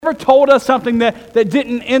Never told us something that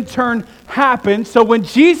didn't in turn happen. So when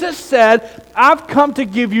Jesus said, I've come to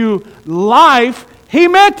give you life, he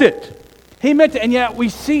meant it. He meant it. And yet we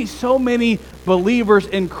see so many believers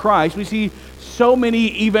in Christ. We see so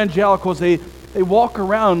many evangelicals, they walk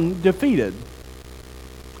around defeated.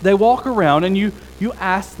 They walk around and you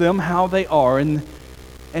ask them how they are and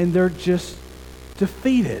they're just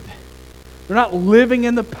defeated. They're not living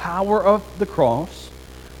in the power of the cross.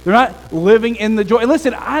 They're not living in the joy. And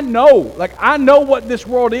listen, I know what this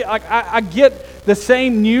world is. I get the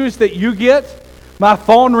same news that you get. My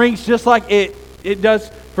phone rings just like it does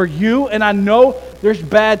for you. And I know there's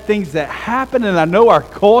bad things that happen. And I know our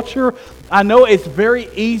culture, I know it's very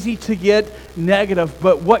easy to get negative.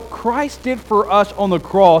 But what Christ did for us on the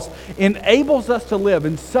cross enables us to live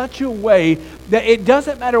in such a way that it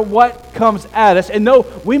doesn't matter what comes at us. And no,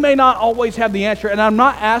 we may not always have the answer. And I'm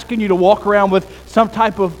not asking you to walk around with some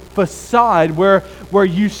type of facade where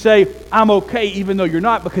you say, I'm okay, even though you're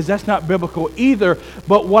not, because that's not biblical either.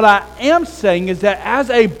 But what I am saying is that as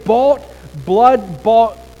a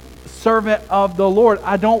blood-bought servant of the Lord,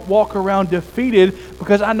 I don't walk around defeated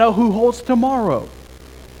because I know who holds tomorrow.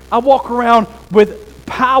 I walk around with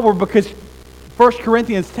power because 1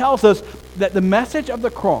 Corinthians tells us that the message of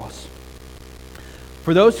the cross,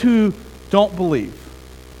 for those who don't believe,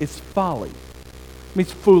 is folly. It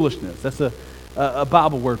means foolishness. That's a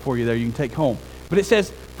Bible word for you there you can take home. But it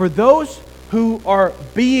says, for those who are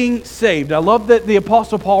being saved. I love that the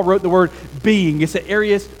Apostle Paul wrote the word being. It's an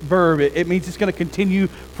aorist verb. It means it's going to continue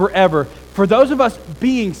forever. For those of us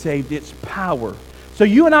being saved, it's power. So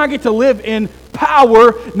you and I get to live in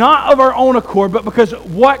power, not of our own accord, but because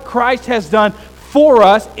what Christ has done for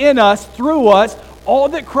us, in us, through us, all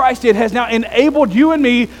that Christ did has now enabled you and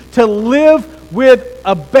me to live with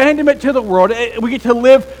abandonment to the world. We get to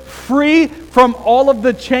live free from all of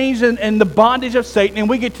the chains and the bondage of Satan, and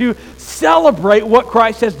we get to celebrate what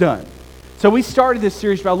Christ has done. So we started this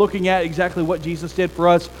series by looking at exactly what Jesus did for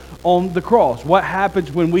us on the cross. What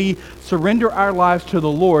happens when we surrender our lives to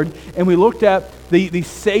the Lord, and we looked at the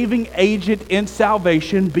saving agent in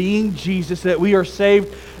salvation being Jesus, that we are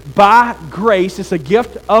saved by grace. It's a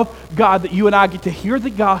gift of God that you and I get to hear the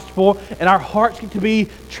gospel and our hearts get to be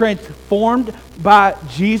transformed by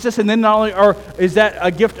Jesus. And then not only is that a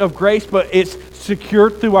gift of grace, but it's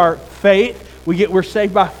secured through our faith. We're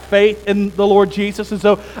saved by faith in the Lord Jesus. And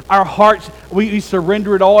so our hearts, we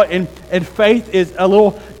surrender it all. And faith is a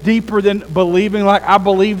little deeper than believing. Like, I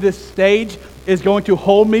believe this stage is going to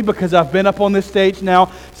hold me because I've been up on this stage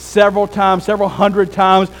now several times, several hundred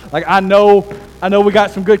times. Like, I know we got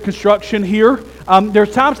some good construction here.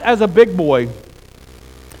 There's times as a big boy.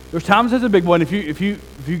 And if you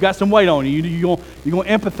got some weight on you, you're gonna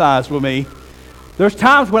empathize with me. There's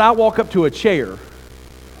times when I walk up to a chair,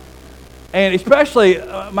 and especially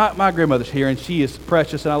my grandmother's here, and she is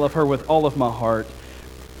precious, and I love her with all of my heart.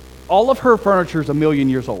 All of her furniture is 1,000,000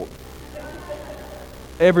 years old.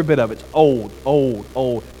 Every bit of it's old.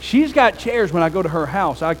 She's got chairs when I go to her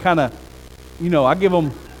house. I kind of, I give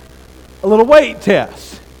them a little weight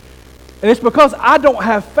test. And it's because I don't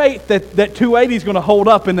have faith that 280 is going to hold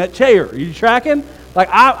up in that chair. Are you tracking? Like,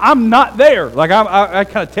 I'm not there. Like, I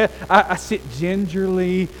kind of test. I sit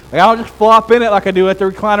gingerly. Like, I'll just flop in it like I do at the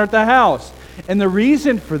recliner at the house. And the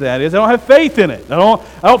reason for that is I don't have faith in it. I don't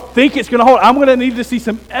think it's going to hold. I'm going to need to see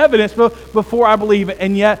some evidence before I believe it.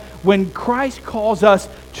 And yet, when Christ calls us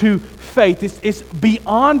to faith, it's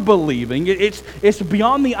beyond believing. It's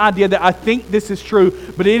beyond the idea that I think this is true,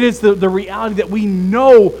 but it is the reality that we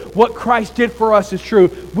know what Christ did for us is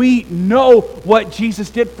true. We know what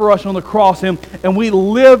Jesus did for us on the cross, and we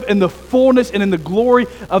live in the fullness and in the glory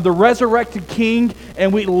of the resurrected King,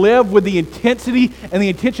 and we live with the intensity and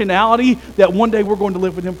the intentionality that one day we're going to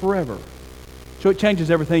live with Him forever. So it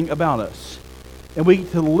changes everything about us, and we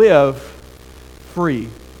get to live free.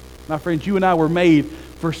 My friends, you and I were made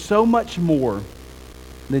for so much more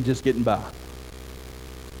than just getting by.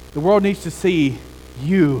 The world needs to see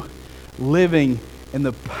you living in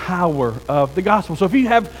the power of the gospel. So if you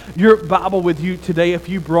have your Bible with you today, if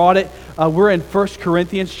you brought it, we're in 1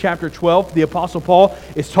 Corinthians chapter 12. The Apostle Paul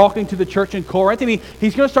is talking to the church in Corinth, and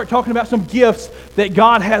he's going to start talking about some gifts that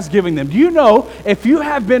God has given them. Do you know, if you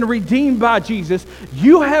have been redeemed by Jesus,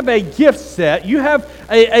 you have a gift set, you have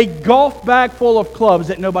a golf bag full of clubs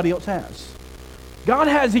that nobody else has. God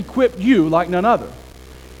has equipped you like none other.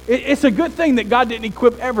 It's a good thing that God didn't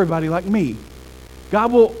equip everybody like me.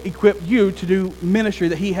 God will equip you to do ministry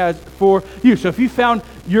that He has for you. So if you found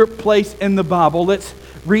your place in the Bible, let's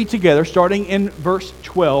read together, starting in verse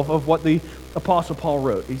 12 of what the Apostle Paul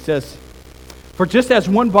wrote. He says, For just as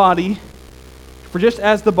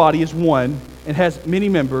the body is one and has many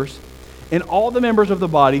members, and all the members of the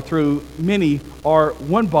body through many are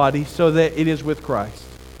one body, so that it is with Christ.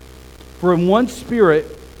 For in one Spirit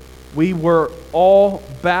we were all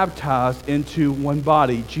baptized into one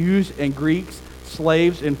body, Jews and Greeks,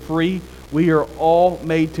 slaves and free. We are all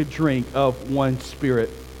made to drink of one Spirit.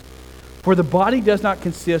 For the body does not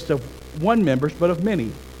consist of one member, but of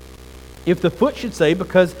many. If the foot should say,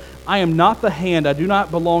 because I am not the hand, I do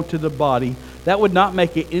not belong to the body, that would not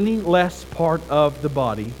make it any less part of the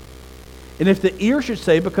body. And if the ear should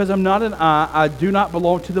say, because I'm not an eye, I do not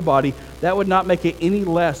belong to the body, that would not make it any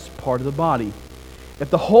less part of the body. If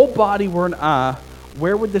the whole body were an eye,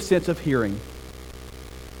 where would the sense of hearing?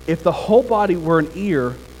 If the whole body were an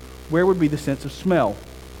ear, where would be the sense of smell?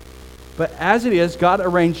 But as it is, God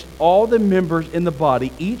arranged all the members in the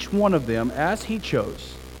body, each one of them, as He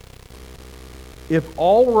chose. If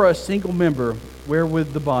all were a single member, where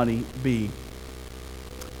would the body be?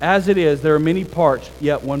 As it is, there are many parts,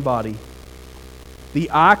 yet one body. The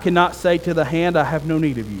eye cannot say to the hand, I have no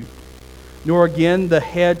need of you, nor again the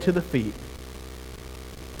head to the feet,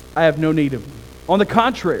 I have no need of you. On the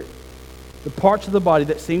contrary, the parts of the body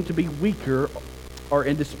that seem to be weaker are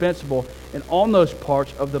indispensable, and on those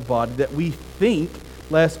parts of the body that we think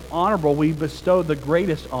less honorable, we bestow the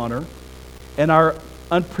greatest honor, and our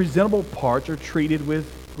unpresentable parts are treated with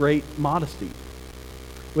great modesty,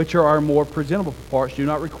 which are our more presentable parts do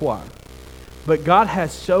not require. But God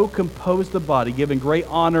has so composed the body, giving great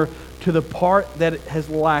honor to the part that has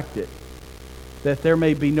lacked it, that there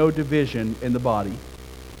may be no division in the body,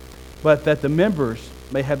 but that the members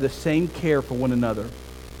may have the same care for one another.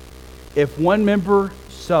 If one member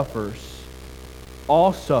suffers,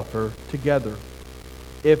 all suffer together.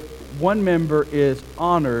 If one member is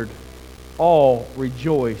honored, all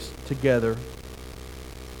rejoice together.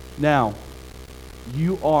 Now,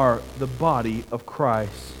 you are the body of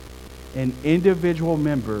Christ and individual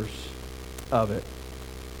members of it.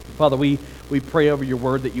 Father, we pray over your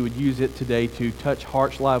word that you would use it today to touch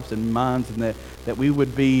hearts, lives, and minds, and that we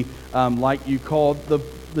would be like you called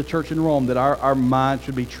the church in Rome, that our minds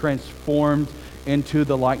should be transformed into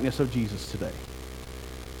the likeness of Jesus today.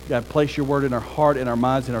 God, place your word in our heart, in our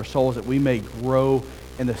minds, in our souls, that we may grow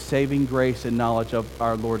in the saving grace and knowledge of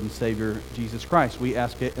our Lord and Savior, Jesus Christ. We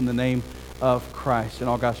ask it in the name of Christ. And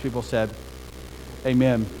all God's people said,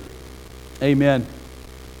 amen. Amen.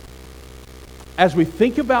 As we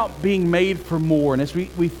think about being made for more, and as we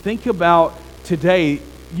think about today,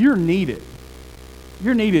 you're needed.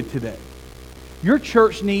 You're needed today. Your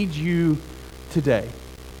church needs you today.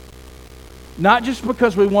 Not just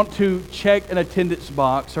because we want to check an attendance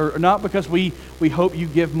box, or not because we hope you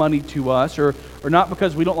give money to us, or not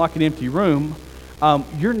because we don't like an empty room.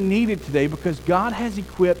 You're needed today because God has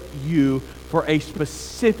equipped you for a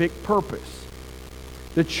specific purpose.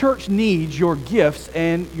 The church needs your gifts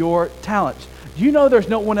and your talents. Do you know there's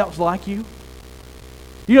no one else like you?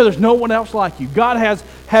 You know there's no one else like you. God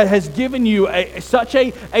has given you such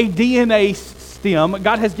a DNA stem.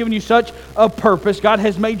 God has given you such a purpose. God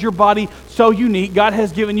has made your body so unique. God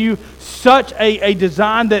has given you such a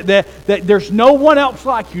design that there's no one else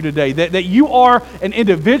like you today. That you are an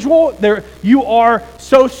individual. You are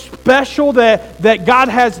so special that God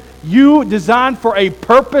has you designed for a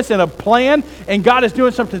purpose and a plan, and God is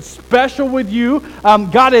doing something special with you.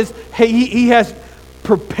 He has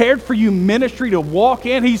prepared for you ministry to walk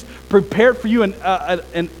in. He's prepared for you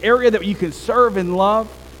an area that you can serve and love.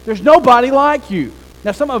 There's nobody like you.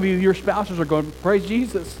 Now, some of you, your spouses are going, praise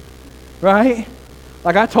Jesus, right?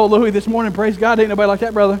 Like I told Louis this morning, praise God, ain't nobody like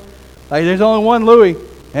that, brother. Like there's only one Louis,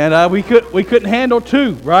 and we couldn't handle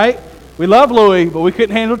two, right? We love Louis, but we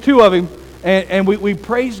couldn't handle two of him. And we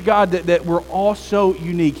praise God that we're all so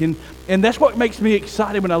unique. And that's what makes me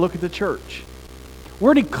excited when I look at the church.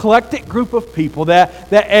 We're an eclectic group of people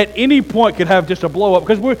that at any point could have just a blow up,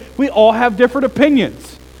 because we all have different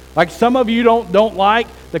opinions. Like some of you don't like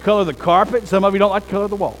the color of the carpet. Some of you don't like the color of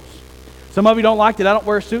the walls. Some of you don't like that I don't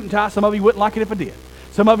wear a suit and tie. Some of you wouldn't like it if I did.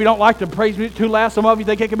 Some of you don't like the praise music too loud. Some of you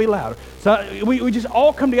think it can be louder. So we just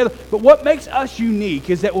all come together. But what makes us unique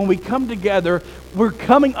is that when we come together, we're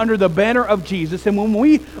coming under the banner of Jesus. And when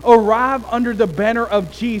we arrive under the banner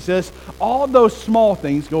of Jesus, all those small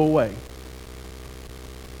things go away.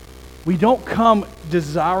 We don't come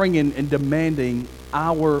desiring and demanding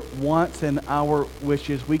our wants and our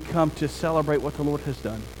wishes. We come to celebrate what the Lord has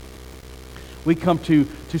done. We come to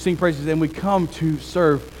sing praises, and we come to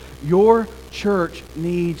serve. Your church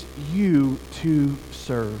needs you to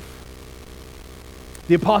serve.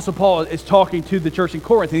 The Apostle Paul is talking to the church in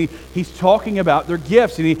Corinth, and he's talking about their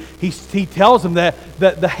gifts, and he tells them that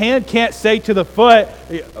the hand can't say to the foot,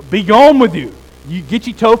 be gone with you. you get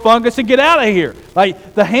your toe fungus and get out of here.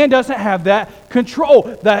 Like, the hand doesn't have that control.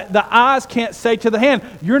 The eyes can't say to the hand,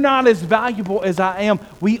 you're not as valuable as I am.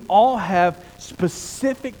 We all have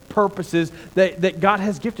specific purposes that God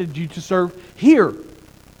has gifted you to serve here.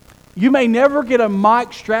 You may never get a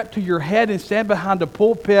mic strapped to your head and stand behind a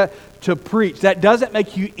pulpit to preach. That doesn't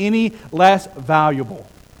make you any less valuable.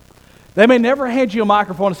 They may never hand you a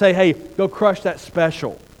microphone and say, hey, go crush that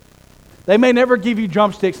special. They may never give you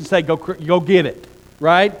drumsticks and say, go get it,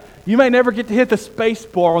 right? You may never get to hit the space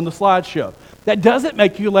bar on the slideshow. That doesn't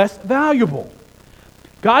make you less valuable.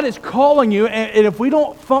 God is calling you, and if we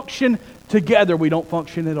don't function together, we don't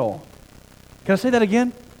function at all. Can I say that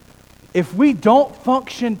again? If we don't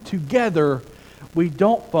function together, we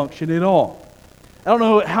don't function at all. I don't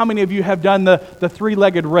know how many of you have done the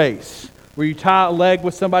three-legged race, where you tie a leg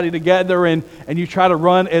with somebody together and you try to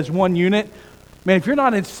run as one unit. Man, if you're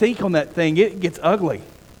not in sync on that thing, it gets ugly.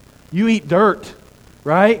 You eat dirt,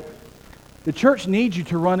 right? The church needs you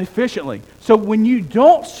to run efficiently. So when you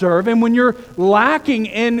don't serve and when you're lacking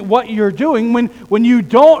in what you're doing, when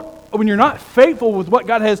you're not faithful with what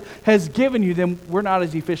God has given you, then we're not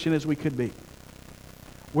as efficient as we could be.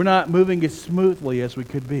 We're not moving as smoothly as we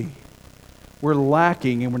could be. We're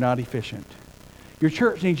lacking and we're not efficient. Your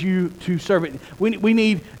church needs you to serve it. We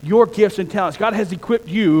need your gifts and talents. God has equipped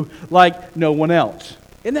you like no one else.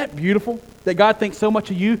 Isn't that beautiful? That God thinks so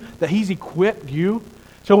much of you, that He's equipped you.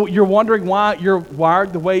 So you're wondering why you're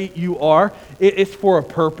wired the way you are. It's for a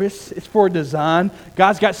purpose. It's for a design.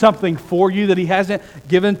 God's got something for you that He hasn't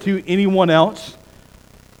given to anyone else.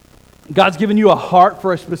 God's given you a heart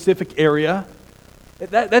for a specific area.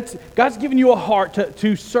 God's given you a heart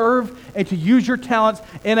to serve and to use your talents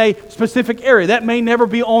in a specific area. That may never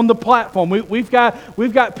be on the platform. We've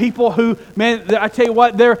got people who, man, I tell you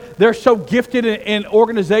what, they're so gifted in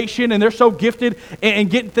organization and they're so gifted in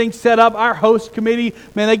getting things set up. Our host committee,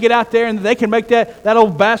 man, they get out there and they can make that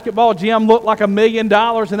old basketball gym look like $1 million,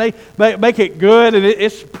 and they make it good and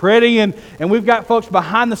it's pretty. And we've got folks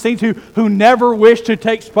behind the scenes who never wish to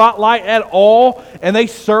take spotlight at all, and they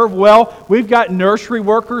serve well. We've got nursery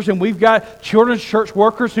workers and we've got children's church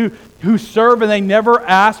workers who serve and they never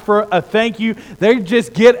ask for a thank you. They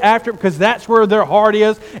just get after it because that's where their heart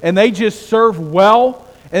is, and they just serve well.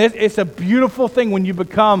 And it's a beautiful thing when you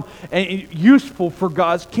become useful for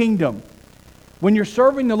God's kingdom. When you're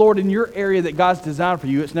serving the Lord in your area that God's designed for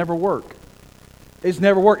you, it's never work. It's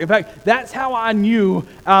never worked. In fact, that's how I knew.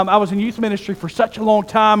 I was in youth ministry for such a long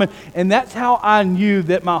time, and that's how I knew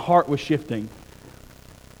that my heart was shifting.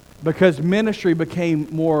 Because ministry became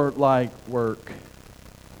more like work.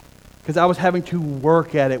 Because I was having to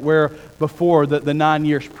work at it, where before the 9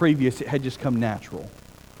 years previous, it had just come natural.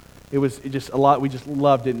 It just a lot. We just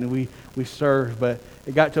loved it, and we served. But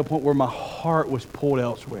it got to a point where my heart was pulled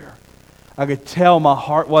elsewhere. I could tell my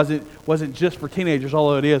heart wasn't just for teenagers,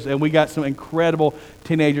 although it is. And we got some incredible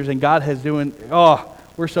teenagers, and God has doing. Oh,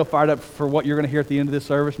 we're so fired up for what you're going to hear at the end of this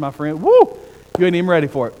service, my friend. Woo! You ain't even ready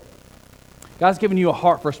for it. God's given you a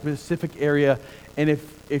heart for a specific area, and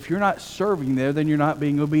if you're not serving there, then you're not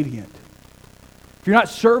being obedient. If you're not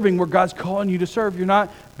serving where God's calling you to serve, you're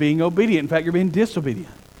not being obedient. In fact, you're being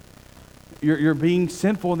disobedient. You're being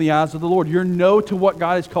sinful in the eyes of the Lord. Your no to what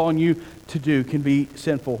God is calling you to do can be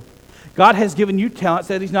sinful. God has given you talents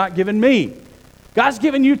that He's not given me. God's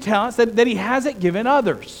given you talents that He hasn't given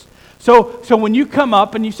others. So when you come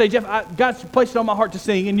up and you say, Jeff, God's placed it on my heart to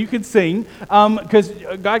sing, and you can sing, because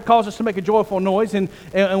God calls us to make a joyful noise, and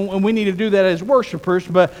we need to do that as worshipers,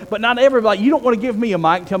 but not everybody. You don't want to give me a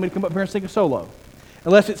mic and tell me to come up here and sing a solo,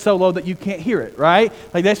 unless it's so low that you can't hear it, right?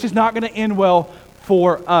 Like, that's just not going to end well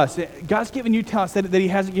for us. God's given you talents that He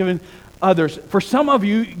hasn't given others. For some of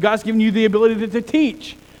you, God's given you the ability to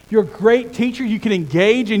teach. You're a great teacher. You can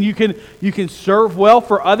engage and you can serve well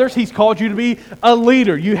for others. He's called you to be a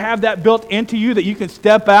leader. You have that built into you that you can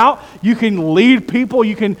step out. You can lead people.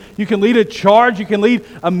 You can lead a charge. You can lead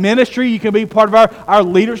a ministry. You can be part of our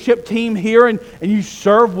leadership team here, and you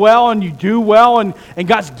serve well and you do well, and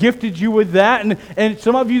God's gifted you with that. And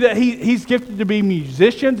some of you that He's gifted to be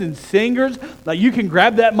musicians and singers. Like, you can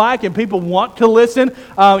grab that mic and people want to listen,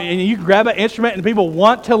 and you can grab an instrument and people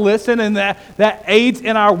want to listen, and that aids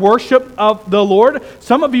in our worship of the Lord.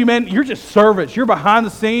 Some of you, man, you're just servants. You're behind the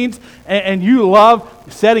scenes, and you love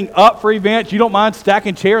setting up for events. You don't mind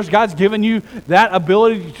stacking chairs. God's given you that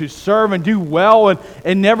ability to serve and do well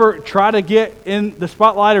and never try to get in the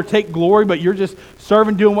spotlight or take glory, but you're just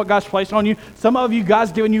serving, doing what God's placed on you. Some of you,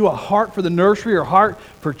 God's given you a heart for the nursery or heart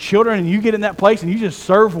for children, and you get in that place and you just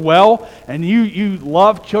serve well, and you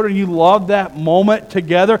love children. You love that moment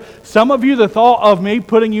together. Some of you, the thought of me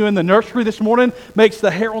putting you in the nursery this morning makes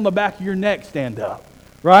the hair on the back of your neck stand up,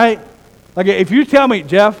 right? Like if you tell me,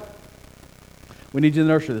 Jeff, we need you in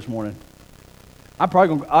the nursery this morning, I'm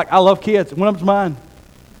probably going to, I love kids. One of them's mine.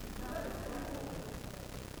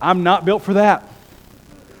 I'm not built for that.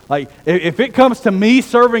 Like, if it comes to me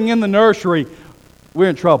serving in the nursery, we're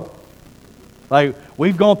in trouble. Like,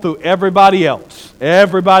 we've gone through everybody else.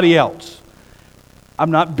 Everybody else.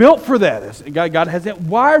 I'm not built for that. God hasn't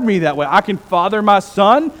wired me that way. I can father my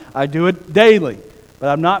son. I do it daily. But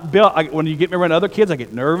I'm not built. When you get me around other kids, I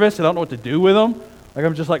get nervous. I don't know what to do with them. Like,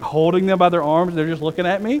 I'm just like holding them by their arms, and they're just looking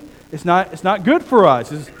at me. It's not good for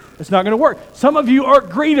us. It's not going to work. Some of you are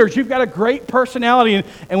greeters. You've got a great personality,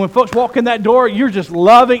 and when folks walk in that door, you're just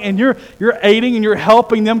loving, and you're aiding, and you're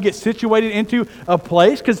helping them get situated into a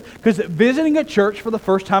place, because visiting a church for the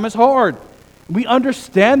first time is hard. We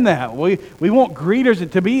understand that. We want greeters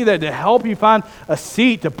to be there to help you find a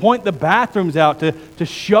seat, to point the bathrooms out, to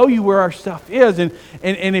show you where our stuff is. And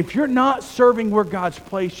if you're not serving where God's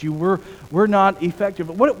placed you, we're not effective.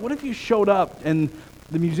 What if you showed up and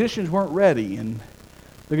the musicians weren't ready, and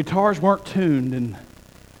the guitars weren't tuned, and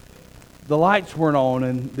the lights weren't on,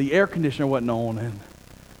 and the air conditioner wasn't on, and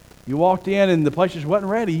you walked in and the place just wasn't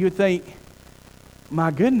ready? You would think, my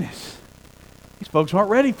goodness, these folks aren't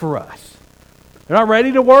ready for us. They're not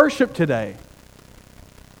ready to worship today.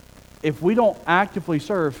 If we don't actively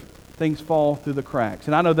serve, things fall through the cracks.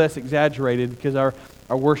 And I know that's exaggerated because our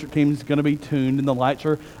worship team is going to be tuned, and the lights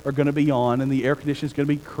are going to be on, and the air conditioner is going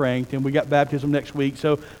to be cranked, and we got baptism next week,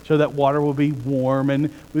 so that water will be warm,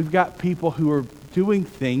 and we've got people who are doing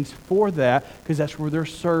things for that because that's where they're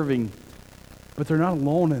serving. But they're not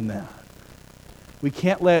alone in that. We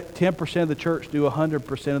can't let 10% of the church do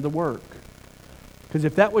 100% of the work. Because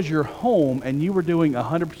if that was your home and you were doing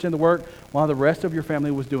 100% of the work while the rest of your family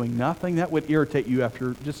was doing nothing, that would irritate you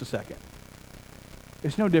after just a second.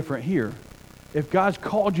 It's no different here. If God's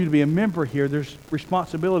called you to be a member here, there's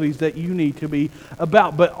responsibilities that you need to be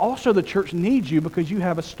about. But also the church needs you because you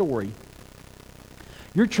have a story.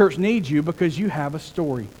 Your church needs you because you have a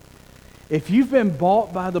story. If you've been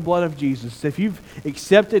bought by the blood of Jesus, if you've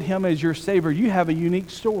accepted Him as your Savior, you have a unique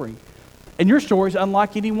story. And your story is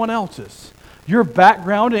unlike anyone else's. Your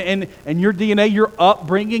background and your DNA, your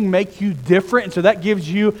upbringing make you different, and so that gives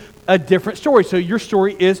you a different story. So your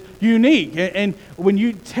story is unique. And when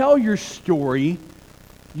you tell your story,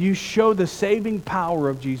 you show the saving power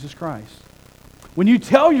of Jesus Christ. When you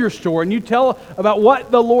tell your story and you tell about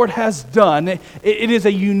what the Lord has done, it is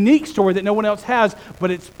a unique story that no one else has,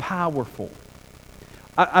 but it's powerful.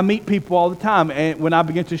 I meet people all the time, and when I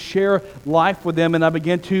begin to share life with them and I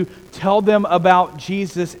begin to tell them about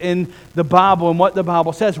Jesus in the Bible and what the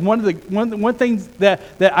Bible says, one thing that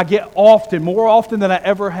I get often, more often than I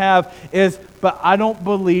ever have, is, but I don't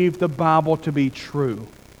believe the Bible to be true.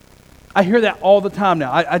 I hear that all the time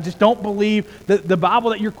now. I just don't believe that the Bible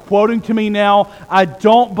that you're quoting to me now, I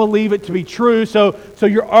don't believe it to be true, so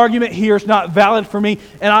your argument here is not valid for me.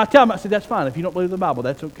 And I tell them, I say, that's fine. If you don't believe the Bible,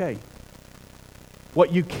 that's okay.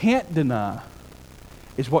 What you can't deny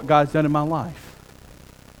is what God's done in my life.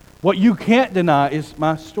 What you can't deny is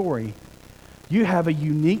my story. You have a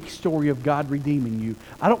unique story of God redeeming you.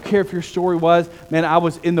 I don't care if your story was, man, I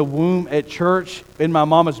was in the womb at church, in my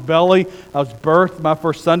mama's belly. I was birthed my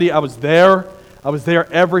first Sunday. I was there. I was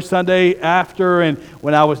there every Sunday after, and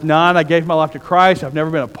when I was 9, I gave my life to Christ. I've never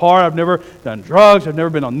been apart. I've never done drugs. I've never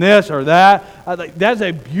been on this or that. That's a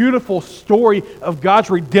beautiful story of God's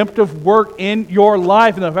redemptive work in your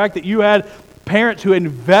life, and the fact that you had parents who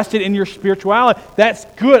invested in your spirituality. That's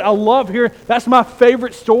good. I love hearing. That's my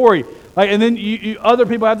favorite story. And then other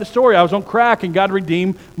people have the story. I was on crack and God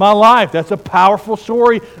redeemed my life. That's a powerful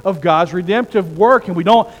story of God's redemptive work. And we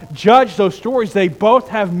don't judge those stories. They both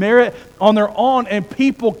have merit on their own. And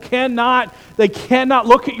people cannot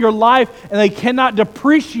look at your life and they cannot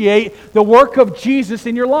depreciate the work of Jesus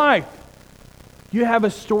in your life. You have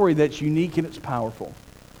a story that's unique and it's powerful,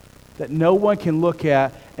 that no one can look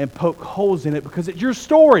at and poke holes in it because it's your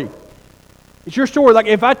story. It's your story. Like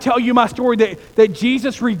if I tell you my story that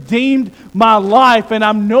Jesus redeemed my life and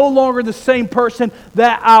I'm no longer the same person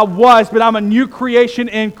that I was, but I'm a new creation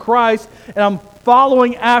in Christ and I'm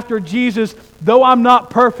following after Jesus, though I'm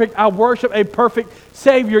not perfect, I worship a perfect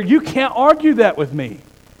Savior. You can't argue that with me.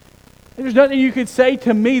 And there's nothing you could say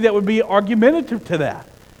to me that would be argumentative to that.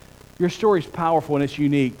 Your story is powerful and it's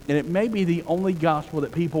unique, and it may be the only gospel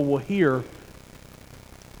that people will hear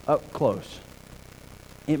up close.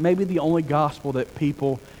 It may be the only gospel that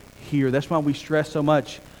people hear. That's why we stress so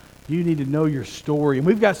much. You need to know your story. And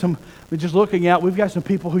we've got some, just looking out, we've got some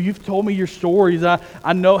people who you've told me your stories.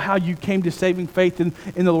 I know how you came to saving faith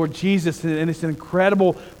in the Lord Jesus, and it's an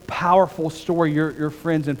incredible, powerful story. Your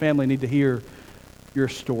friends and family need to hear your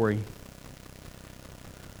story.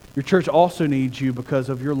 Your church also needs you because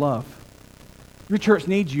of your love. Your church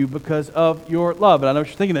needs you because of your love. And I know what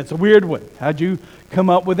you're thinking, that's a weird one. How'd you come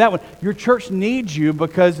up with that one? Your church needs you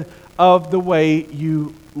because of the way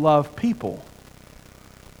you love people.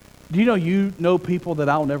 Do you know people that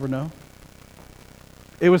I'll never know?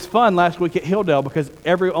 It was fun last week at Hilldale because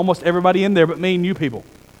almost everybody in there but me knew people.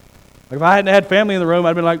 Like if I hadn't had family in the room,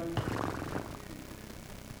 I'd been like,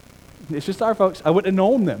 it's just our folks. I wouldn't have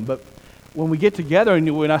known them, but when we get together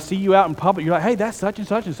and when I see you out in public, you're like, hey, that's such and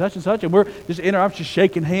such and such and such. And we're just just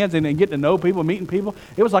shaking hands and getting to know people, meeting people.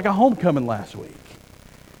 It was like a homecoming last week.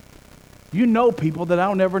 You know people that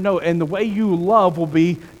I'll never know. And the way you love will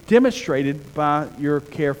be demonstrated by your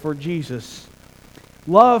care for Jesus.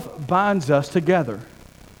 Love binds us together.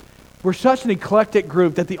 We're such an eclectic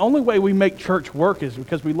group that the only way we make church work is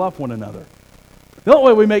because we love one another. The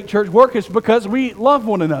only way we make church work is because we love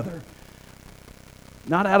one another.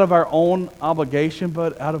 Not out of our own obligation,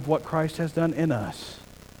 but out of what Christ has done in us.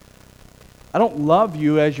 I don't love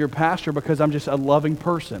you as your pastor because I'm just a loving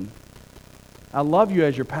person. I love you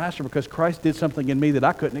as your pastor because Christ did something in me that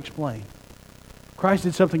I couldn't explain. Christ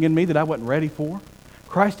did something in me that I wasn't ready for.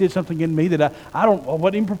 Christ did something in me that I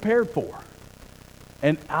wasn't even prepared for.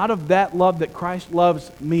 And out of that love that Christ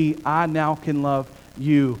loves me, I now can love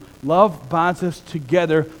you. Love binds us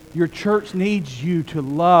together. Your church needs you to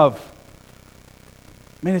love.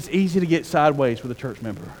 Man, it's easy to get sideways with a church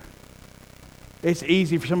member. It's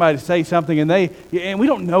easy for somebody to say something and we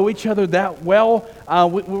don't know each other that well.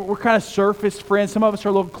 We're kind of surface friends. Some of us are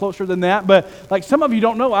a little closer than that, but like some of you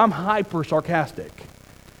don't know, I'm hyper sarcastic.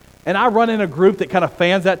 And I run in a group that kind of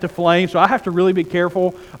fans that to flame, so I have to really be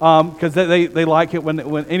careful because they like it when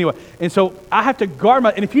anyway. And so I have to guard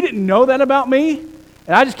and if you didn't know that about me,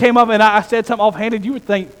 and I just came up and I said something offhanded, you would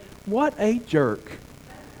think, what a jerk.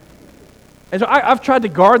 And so I've tried to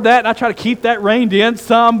guard that, and I try to keep that reined in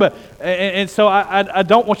some, but so I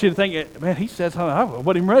don't want you to think, man, he says something, I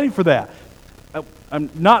wasn't even ready for that. I'm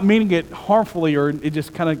not meaning it harmfully, or it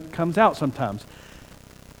just kind of comes out sometimes.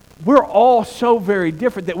 We're all so very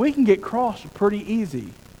different that we can get crossed pretty easy.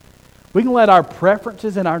 We can let our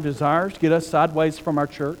preferences and our desires get us sideways from our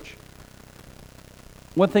church.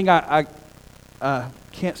 One thing I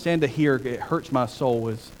can't stand to hear, it hurts my soul,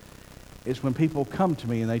 is when people come to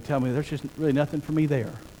me and they tell me there's just really nothing for me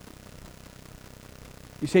there.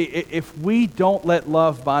 You see, if we don't let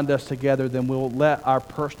love bind us together, then we'll let our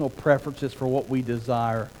personal preferences for what we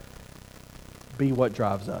desire be what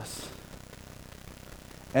drives us.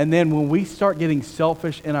 And then when we start getting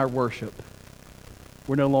selfish in our worship,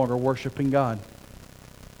 we're no longer worshiping God.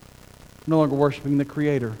 We're no longer worshiping the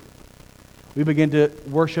Creator. We begin to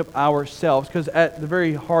worship ourselves because at the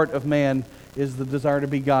very heart of man is the desire to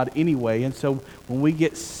be God anyway. And so when we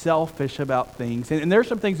get selfish about things, and there are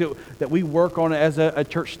some things that we work on as a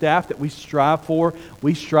church staff that we strive for.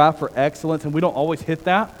 We strive for excellence, and we don't always hit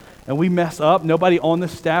that. And we mess up. Nobody on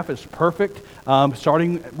this staff is perfect,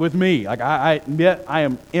 starting with me. Like I admit I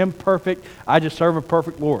am imperfect. I just serve a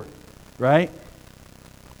perfect Lord, right?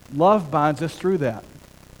 Love binds us through that.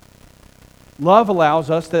 Love allows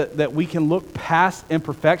us that we can look past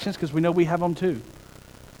imperfections because we know we have them too.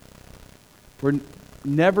 We're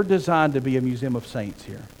never designed to be a museum of saints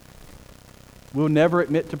here. We'll never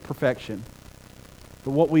admit to perfection.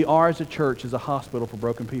 But what we are as a church is a hospital for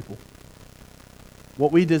broken people.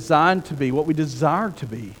 What we designed to be, what we desire to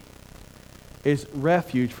be, is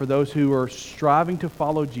refuge for those who are striving to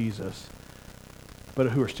follow Jesus,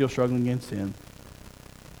 but who are still struggling in sin.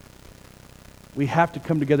 We have to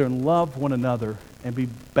come together and love one another and be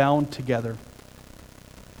bound together.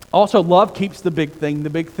 Also, love keeps the big thing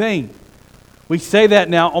the big thing. We say that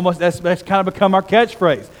now almost, that's kind of become our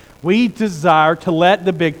catchphrase. We desire to let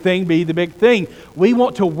the big thing be the big thing. We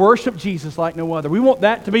want to worship Jesus like no other. We want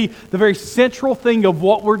that to be the very central thing of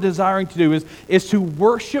what we're desiring to do is to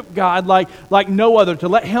worship God like no other, to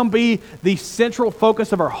let Him be the central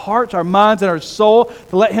focus of our hearts, our minds, and our soul,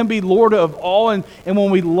 to let Him be Lord of all. And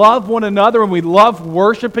when we love one another and we love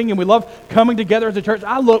worshiping and we love coming together as a church,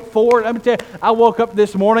 I look forward. Let me tell you, I woke up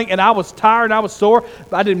this morning and I was tired and I was sore.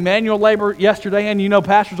 I did manual labor yesterday, and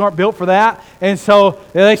pastors aren't built for that. And so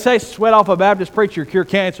they say say sweat off a Baptist preacher cure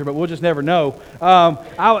cancer, but we'll just never know.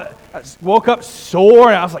 I woke up sore,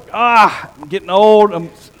 and I was like, I'm getting old. I'm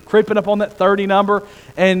creeping up on that 30 number,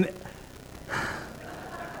 and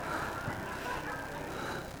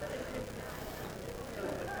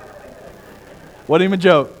wasn't even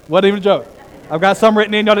a joke. I've got some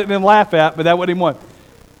written in y'all didn't even laugh at, but that wasn't even one.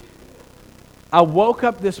 I woke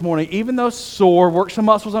up this morning, even though sore, worked some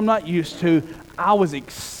muscles I'm not used to, I was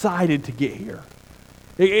excited to get here.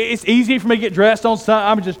 It's easy for me to get dressed on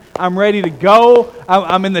Sunday. I'm ready to go.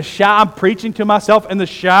 I'm in the shower. I'm preaching to myself in the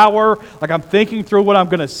shower. Like, I'm thinking through what I'm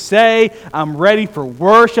going to say. I'm ready for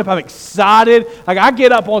worship. I'm excited. Like, I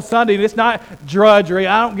get up on Sunday, and it's not drudgery.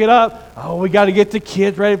 I don't get up, we got to get the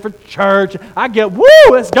kids ready for church. I get,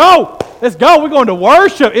 let's go. Let's go. We're going to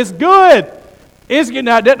worship. It's good. It's good.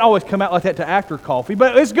 Now, it doesn't always come out like that to after coffee,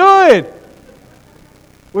 but it's good.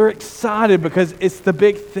 We're excited because it's the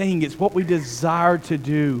big thing. It's what we desire to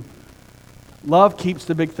do. Love keeps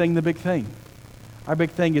the big thing the big thing. Our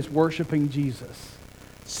big thing is worshiping Jesus,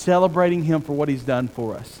 celebrating Him for what He's done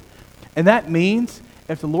for us. And that means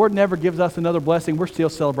if the Lord never gives us another blessing, we're still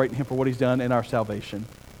celebrating Him for what He's done in our salvation.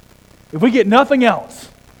 If we get nothing else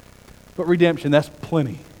but redemption, that's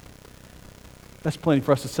plenty. That's plenty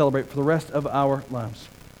for us to celebrate for the rest of our lives.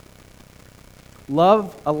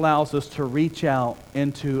 Love allows us to reach out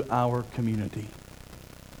into our community.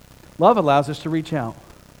 Love allows us to reach out.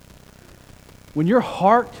 When your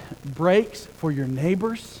heart breaks for your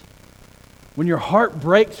neighbors, when your heart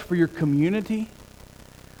breaks for your community,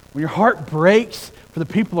 when your heart breaks for the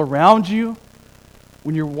people around you,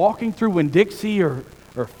 when you're walking through Winn-Dixie or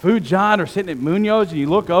Food John or sitting at Munoz and you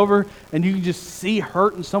look over and you can just see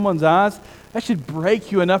hurt in someone's eyes, that should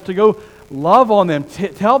break you enough to go love on them.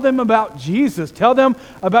 Tell them about Jesus. Tell them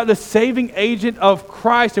about the saving agent of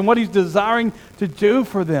Christ and what He's desiring to do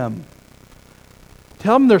for them.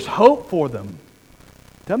 Tell them there's hope for them.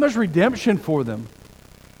 Tell them there's redemption for them.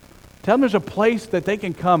 Tell them there's a place that they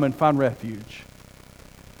can come and find refuge.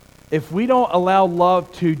 If we don't allow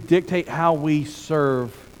love to dictate how we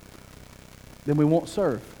serve, then we won't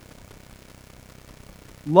serve.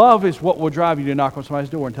 Love is what will drive you to knock on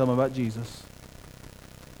somebody's door and tell them about Jesus.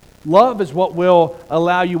 Love is what will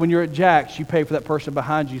allow you, when you're at Jack's, you pay for that person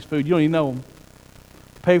behind you's food. You don't even know them.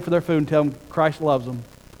 Pay for their food and tell them Christ loves them.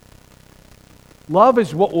 Love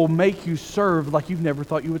is what will make you serve like you've never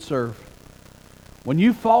thought you would serve. When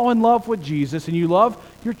you fall in love with Jesus and you love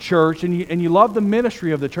your church and you love the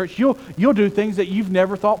ministry of the church, you'll do things that you've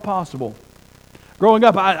never thought possible. Growing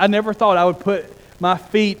up, I never thought I would put my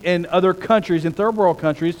feet in other countries, in third world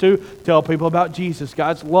countries, to tell people about Jesus.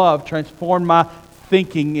 God's love transformed my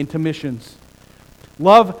thinking into missions.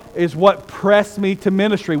 Love is what pressed me to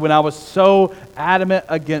ministry when I was so adamant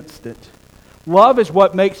against it. Love is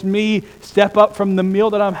what makes me step up from the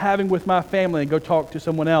meal that I'm having with my family and go talk to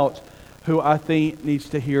someone else who I think needs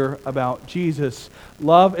to hear about Jesus.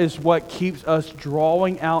 Love is what keeps us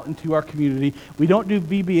drawing out into our community. We don't do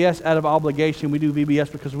VBS out of obligation. We do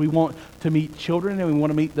VBS because we want to meet children and we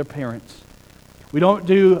want to meet their parents. We don't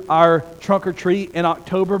do our trunk or treat in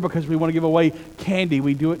October because we want to give away candy.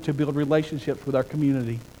 We do it to build relationships with our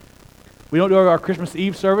community. We don't do our Christmas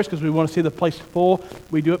Eve service because we want to see the place full.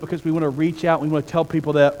 We do it because we want to reach out. We want to tell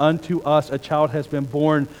people that unto us a child has been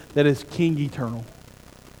born that is King eternal.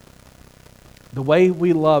 The way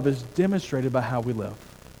we love is demonstrated by how we live.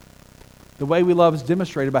 The way we love is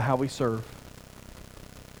demonstrated by how we serve.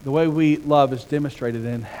 The way we love is demonstrated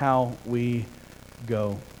in how we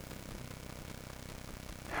go.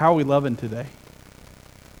 How are we loving today?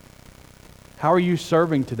 How are you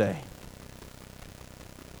serving today?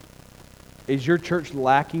 Is your church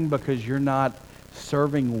lacking because you're not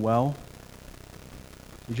serving well?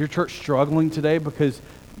 Is your church struggling today because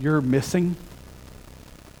you're missing?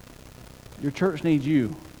 Your church needs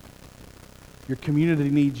you. Your community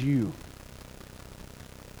needs you.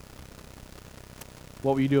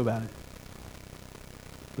 What will you do about it?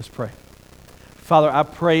 Let's pray. Father, I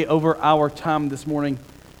pray over our time this morning.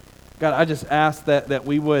 God, I just ask that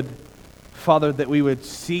we would, Father, that we would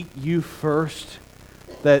seek you first,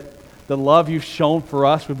 that the love you've shown for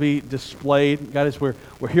us would be displayed. God, as we're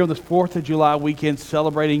here on this 4th of July weekend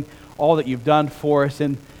celebrating all that you've done for us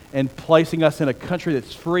and placing us in a country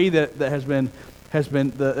that's free, that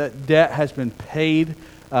debt has been paid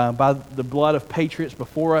by the blood of patriots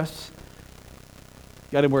before us.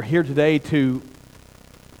 God, and we're here today to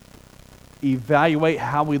evaluate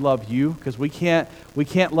how we love you, because we can't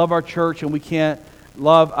love our church and we can't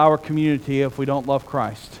love our community if we don't love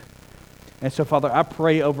Christ. And so, Father, I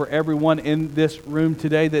pray over everyone in this room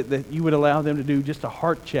today that you would allow them to do just a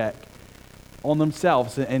heart check on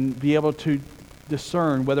themselves and be able to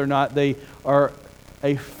discern whether or not they are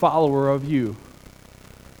a follower of you.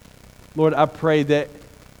 Lord, I pray that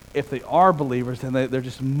if they are believers and they're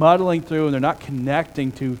just muddling through and they're not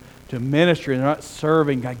connecting to ministry and they're not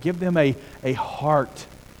serving, God, give them a heart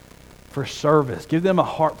for service. Give them a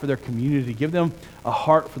heart for their community. Give them a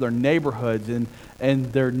heart for their neighborhoods and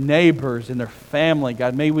their neighbors and their family.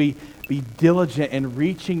 God, may we be diligent in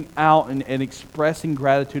reaching out and expressing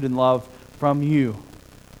gratitude and love from you.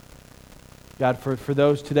 God, for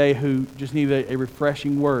those today who just need a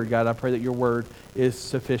refreshing word, God, I pray that your word is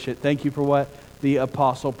sufficient. Thank you for what the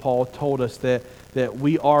Apostle Paul told us, that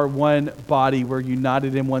we are one body. We're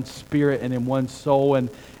united in one spirit and in one soul, and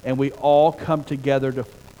we all come together to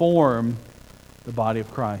form the body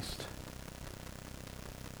of Christ.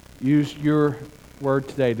 Use your word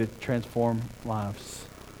today to transform lives.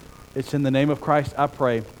 It's in the name of Christ I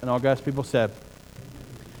pray. And all God's people said,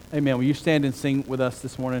 amen. Will you stand and sing with us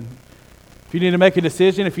this morning? If you need to make a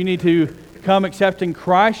decision, if you need to come accepting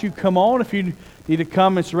Christ, you come on. If you need to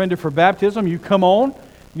come and surrender for baptism, you come on.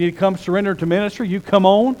 You need to come surrender to ministry, you come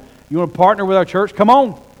on. You want to partner with our church, come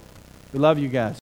on. We love you guys.